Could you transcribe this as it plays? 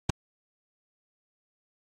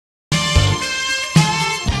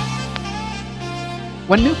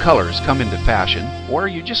When new colors come into fashion, or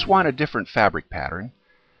you just want a different fabric pattern,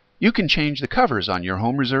 you can change the covers on your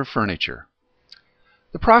home reserve furniture.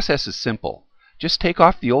 The process is simple. Just take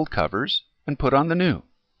off the old covers and put on the new.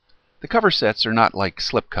 The cover sets are not like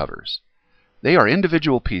slip covers. They are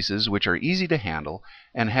individual pieces which are easy to handle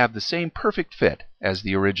and have the same perfect fit as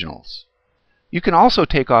the originals. You can also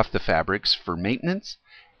take off the fabrics for maintenance,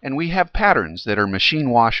 and we have patterns that are machine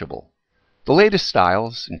washable. The latest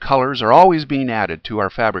styles and colors are always being added to our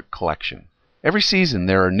fabric collection. Every season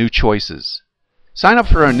there are new choices. Sign up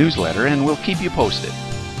for our newsletter and we'll keep you posted.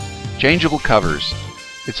 Changeable covers.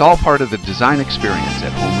 It's all part of the design experience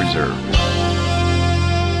at Home Reserve.